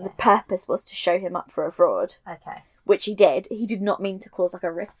 okay. So the purpose was to show him up for a fraud. Okay. Which he did. He did not mean to cause like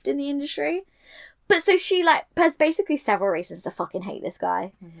a rift in the industry. But so she like has basically several reasons to fucking hate this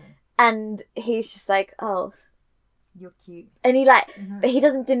guy. Mm-hmm. And he's just like, oh... You're cute. And he like, but he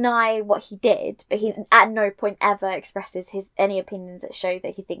doesn't deny what he did, but he at no point ever expresses any opinions that show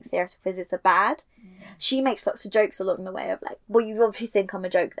that he thinks theoretical physics are bad. She makes lots of jokes along the way of like, well, you obviously think I'm a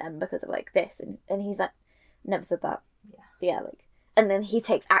joke then because of like this. And he's like, never said that. Yeah, like, and then he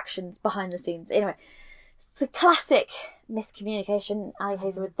takes actions behind the scenes. Anyway, it's the classic miscommunication Ali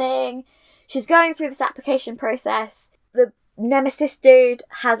Hazelwood thing. She's going through this application process. The Nemesis dude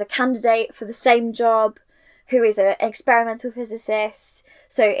has a candidate for the same job who is an experimental physicist.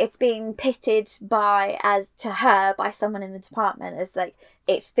 So it's being pitted by someone in the department as like,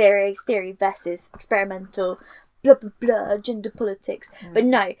 it's theory versus experimental, blah, blah, blah, gender politics. But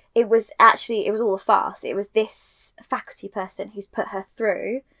no, it was all a farce. It was this faculty person who's put her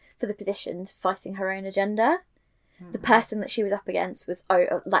through for the position fighting her own agenda. The person that she was up against was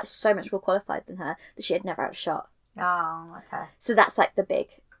like so much more qualified than her that she had never had a shot. Oh, okay. So that's like the big...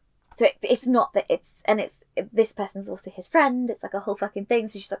 So it's not that this person's also his friend. It's like a whole fucking thing.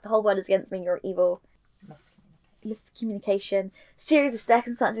 So she's like, the whole world is against me. You're evil. Miscommunication. Series of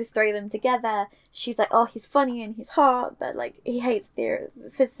circumstances throw them together. She's like, oh, he's funny and he's hot, but like he hates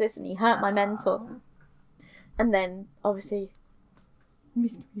physicists and he hurt my mentor. And then obviously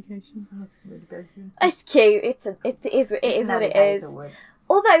miscommunication. It's cute. It is what it is.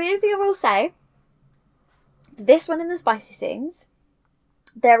 Although the only thing I will say, this one in the spicy scenes,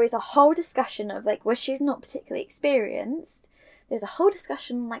 there is a whole discussion of like where she's not particularly experienced. There's a whole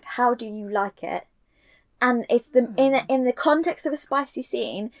discussion like how do you like it, and it's in the context of a spicy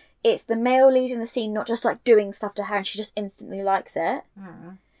scene. It's the male lead in the scene not just like doing stuff to her and she just instantly likes it.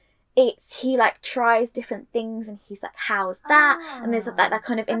 It's he like tries different things and he's like, how's that? And there's like that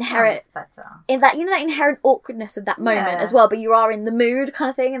kind of inherent in that, you know, that inherent awkwardness of that moment as well, but you are in the mood kind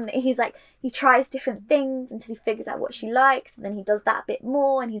of thing. And he's like, he tries different things until he figures out what she likes, and then he does that a bit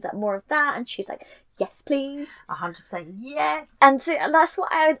more and he's like, more of that, and she's like, yes please, 100% yes. And so that's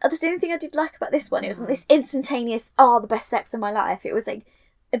that's the only thing I did like about this one. It wasn't this instantaneous, the best sex of my life. It was like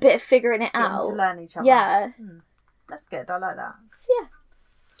a bit of figuring it out to learn each other. That's good. I like that. So yeah,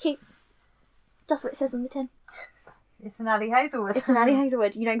 cute. That's what it says on the tin. It's an Ali Hazelwood. It's an Ali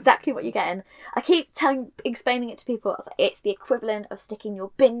Hazelwood. You know exactly what you're getting. I keep explaining it to people. I was like, it's the equivalent of sticking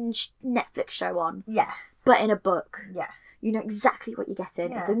your binge Netflix show on. Yeah. But in a book. Yeah. You know exactly what you're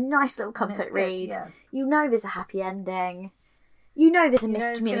getting. Yeah. It's a nice little comfort read. Yeah. You know there's a happy ending. You know there's a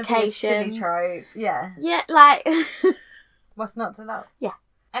miscommunication. It's gonna be a silly trope. Yeah. Yeah, like... What's not to love? Yeah.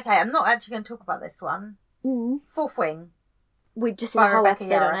 Okay, I'm not actually going to talk about this one. Fourth Wing. We just did a whole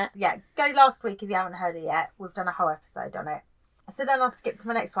episode on it. Yeah, go last week if you haven't heard it yet. We've done a whole episode on it. So then I'll skip to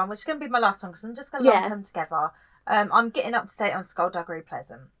my next one, which is going to be my last one because I'm just going to lump them together. I'm getting up to date on Skullduggery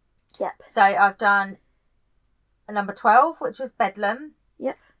Pleasant. Yep. So I've done number 12, which was Bedlam.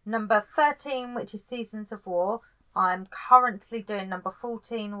 Yep. Number 13, which is Seasons of War. I'm currently doing number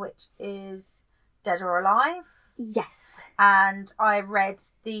 14, which is Dead or Alive. Yes. And I read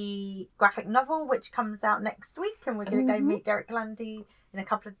the graphic novel, which comes out next week, and we're going to go meet Derek Landy in a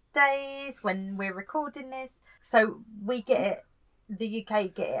couple of days when we're recording this. So we get it, the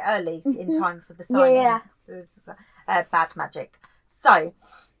UK get it early in time for the signing. Yeah. So it's, Bad Magic. So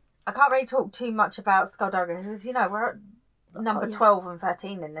I can't really talk too much about Skullduggery because, you know, we're at number 12 and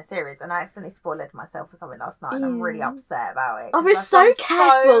 13 in the series, and I accidentally spoiled myself for something last night, and I'm really upset about it. I was so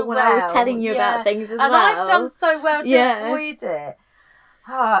careful when I was telling you about things as well. And I've done so well to avoid it.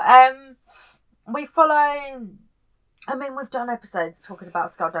 We follow... I mean, we've done episodes talking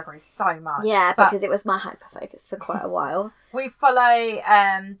about Skullduggery so much. Yeah, because it was my hyper-focus for quite a while. We follow...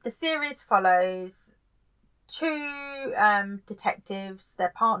 the series follows two detectives,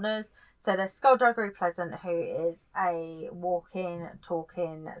 their partners. So there's Skullduggery Pleasant, who is a walking,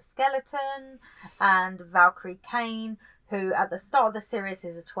 talking skeleton, and Valkyrie Kane, who at the start of the series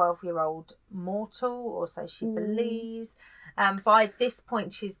is a 12-year-old mortal, or so she believes. By this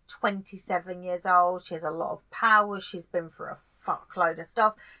point, she's 27 years old. She has a lot of power. She's been through a fuckload of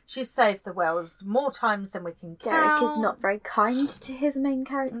stuff. She's saved the world more times than we can count. Derek is not very kind to his main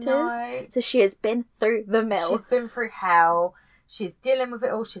characters. No. So she has been through the mill. She's been through hell. She's dealing with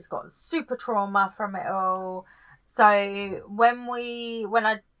it all. She's got super trauma from it all. So when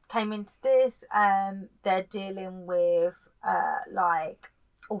I came into this, they're dealing with like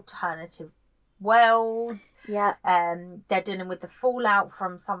alternative worlds. Yeah. They're dealing with the fallout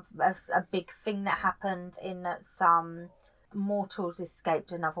from a big thing that happened in that some mortals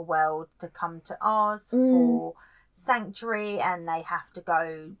escaped another world to come to ours for sanctuary, and they have to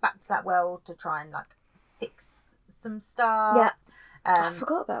go back to that world to try and like fix some stuff. Yeah. I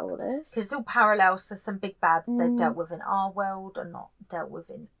forgot about all this. Because it's all parallel, so some big bads they've dealt with in our world are not dealt with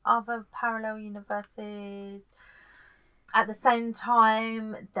in other parallel universes. At the same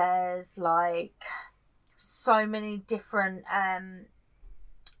time, there's like so many different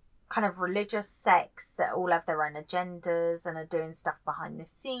kind of religious sects that all have their own agendas and are doing stuff behind the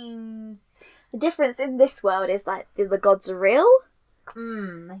scenes. The difference in this world is like the gods are real.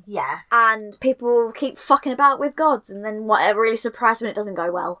 Yeah. And people keep fucking about with gods, and then it really surprised when it doesn't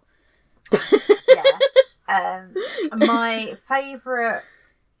go well. Yeah. My favourite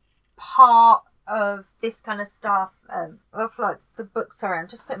part of this kind of stuff, of like the book, sorry, I'm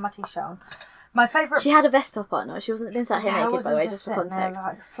just putting my t-shirt on. My favourite... She had a vest top on, or she wasn't been sat here naked, by the way, just for context. There,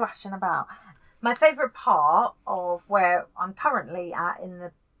 like, flashing about. My favourite part of where I'm currently at in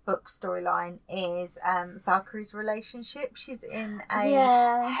the book storyline is Valkyrie's relationship. She's in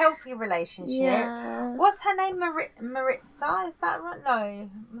a healthy relationship. Yeah. What's her name? Maritza? Is that right? No.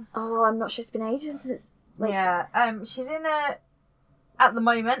 Oh, I'm not sure. It's been ages since. She's in a, at the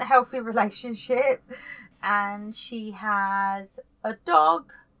moment, healthy relationship, and she has a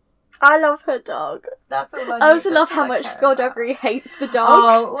dog. I love her dog. That's all I also love how much Skullduggery hates the dog.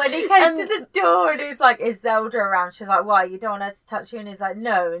 Oh, when he came to the door and he was like, is Zelda around? She's like, why? You don't want her to touch you? And he's like,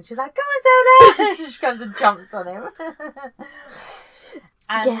 no. And she's like, come on, Zelda! And she comes and jumps on him.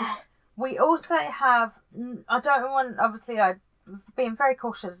 And we also have, I don't want, obviously I'm being very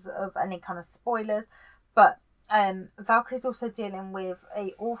cautious of any kind of spoilers, but Valkyrie's also dealing with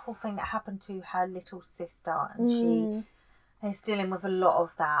a awful thing that happened to her little sister, and she is dealing with a lot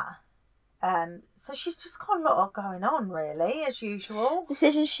of that. So she's just got a lot going on, really, as usual.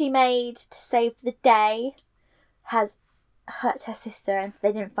 Decisions she made to save the day has hurt her sister, and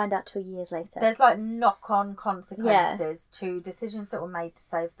they didn't find out till years later. There's like knock-on consequences to decisions that were made to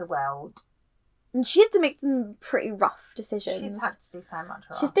save the world. And she had to make some pretty rough decisions. She's had to do so much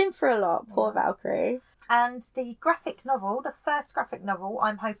rough. She's been through a lot, poor Valkyrie. And the graphic novel, the first graphic novel,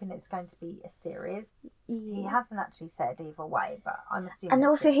 I'm hoping it's going to be a series. He hasn't actually said either way, but I'm assuming. And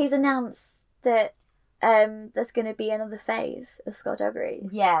also he's announced that there's going to be another phase of Skullduggery.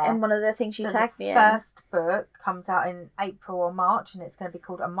 Yeah. And one of the things you tagged me in. The first book comes out in April or March, and it's going to be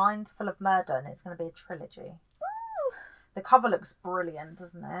called A Mind Full of Murder, and it's going to be a trilogy. Woo! The cover looks brilliant,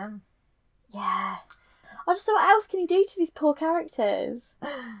 doesn't it? Yeah. I just thought, what else can you do to these poor characters?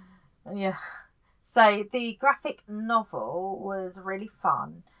 Yeah. So the graphic novel was really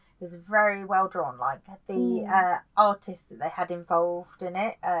fun. It was very well drawn. Like the artists that they had involved in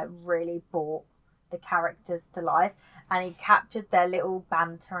it really brought the characters to life, and he captured their little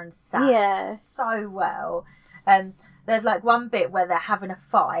banter and sass so well. There's like one bit where they're having a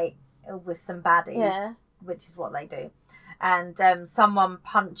fight with some baddies, which is what they do. And someone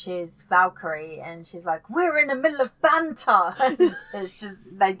punches Valkyrie, and she's like, "We're in the middle of banter." It's just,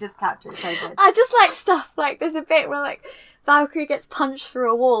 they just capture it so good. I just like stuff like, there's a bit where like Valkyrie gets punched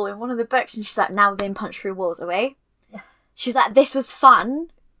through a wall in one of the books, and she's like, "Now we're being punched through walls, are we?" She's like, "This was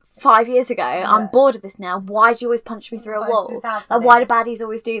fun 5 years ago. I'm bored of this now. Why do you always punch me through a wall? Like, why do baddies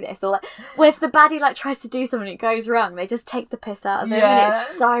always do this?" Or like, well, if the baddie like tries to do something and it goes wrong, they just take the piss out of them, and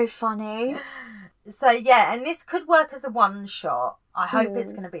it's so funny. So yeah, and this could work as a one shot. I hope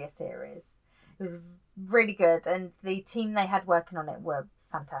it's going to be a series. It was really good, and the team they had working on it were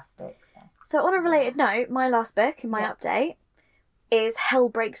fantastic. So on a related note, my last book in my update is Hell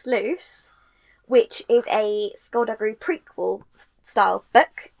Breaks Loose, which is a Skullduggery prequel style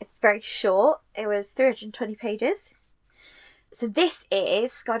book. It's very short. It was 320 pages. So this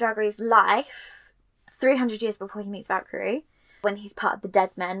is Skullduggery's life 300 years before he meets Valkyrie, when he's part of the Dead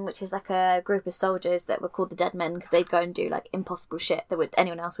Men, which is like a group of soldiers that were called the Dead Men because they'd go and do like impossible shit that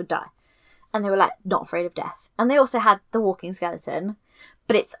anyone else would die. And they were like not afraid of death. And they also had the walking skeleton,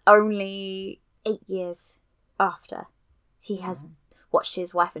 but it's only 8 years after he has watched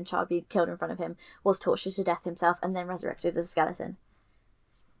his wife and child be killed in front of him, was tortured to death himself, and then resurrected as a skeleton.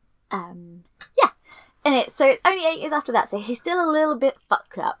 And it's only 8 years after that, so he's still a little bit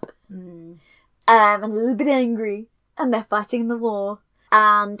fucked up. And a little bit angry. And they're fighting in the war.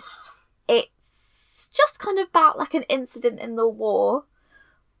 And it's just kind of about like an incident in the war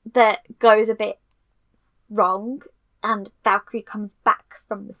that goes a bit wrong. And Valkyrie comes back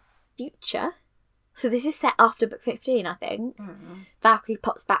from the future So this is set after book 15, I think. Valkyrie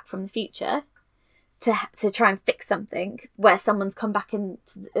pops back from the future to try and fix something where someone's come back in.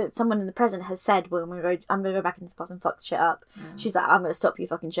 Someone in the present has said, "Well, I'm gonna go back into the past and fuck shit up." She's like, "I'm gonna stop you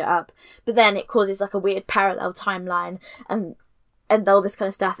fucking shit up," but then it causes like a weird parallel timeline and all this kind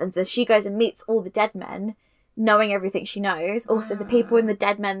of stuff. And so she goes and meets all the dead men, knowing everything she knows. Also, the people in the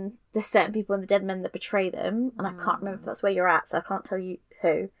dead men, there's certain people in the dead men that betray them, and I can't remember if that's where you're at, so I can't tell you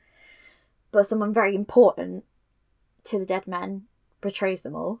who. But someone very important to the dead men betrays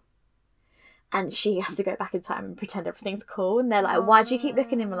them all. And she has to go back in time and pretend everything's cool. And they're like, "Why do you keep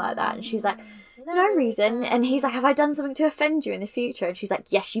looking at him like that?" And she's like, "No reason." And he's like, "Have I done something to offend you in the future?" And she's like,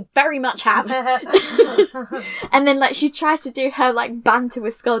 "Yes, you very much have." And then like she tries to do her like banter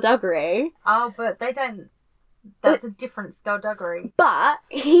with Skullduggery. Oh, but they don't. That's a different Skullduggery. But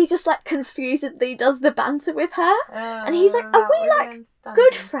he just like confusedly does the banter with her. And he's like, "Are we like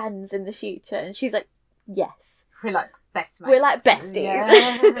good friends in the future?" And she's like, "Yes. We're like best mates. We're like besties."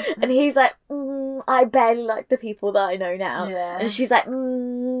 Yeah. And he's like, "I barely like the people that I know now." Yeah. And she's like,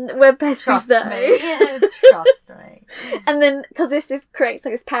 "We're besties." Trust though. me. Trust me. And then, because this creates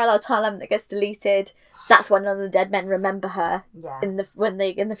like this parallel timeline that gets deleted, that's when none of the dead men remember her in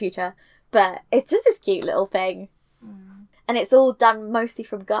the future. But it's just this cute little thing. And it's all done mostly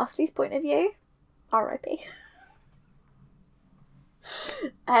from Ghastly's point of view. R.I.P.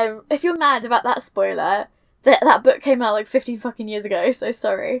 If you're mad about that spoiler, that book came out like 15 fucking years ago, so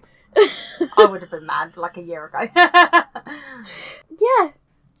sorry. I would have been mad like a year ago. Yeah.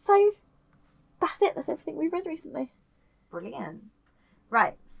 So that's it. That's everything we've read recently. Brilliant.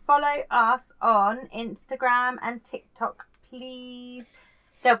 Right. Follow us on Instagram and TikTok, please.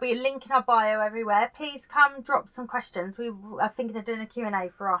 There'll be a link in our bio everywhere. Please come drop some questions. We are thinking of doing a Q&A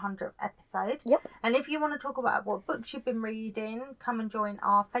for our 100th episode. Yep. And if you want to talk about what books you've been reading, come and join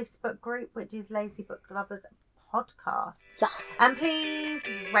our Facebook group, which is Lazy Book Lovers Podcast. Yes. And please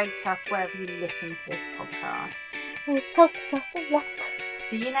rate us wherever you listen to this podcast. It helps us a lot.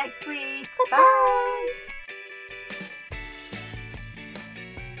 See you next week. Bye-bye. Bye.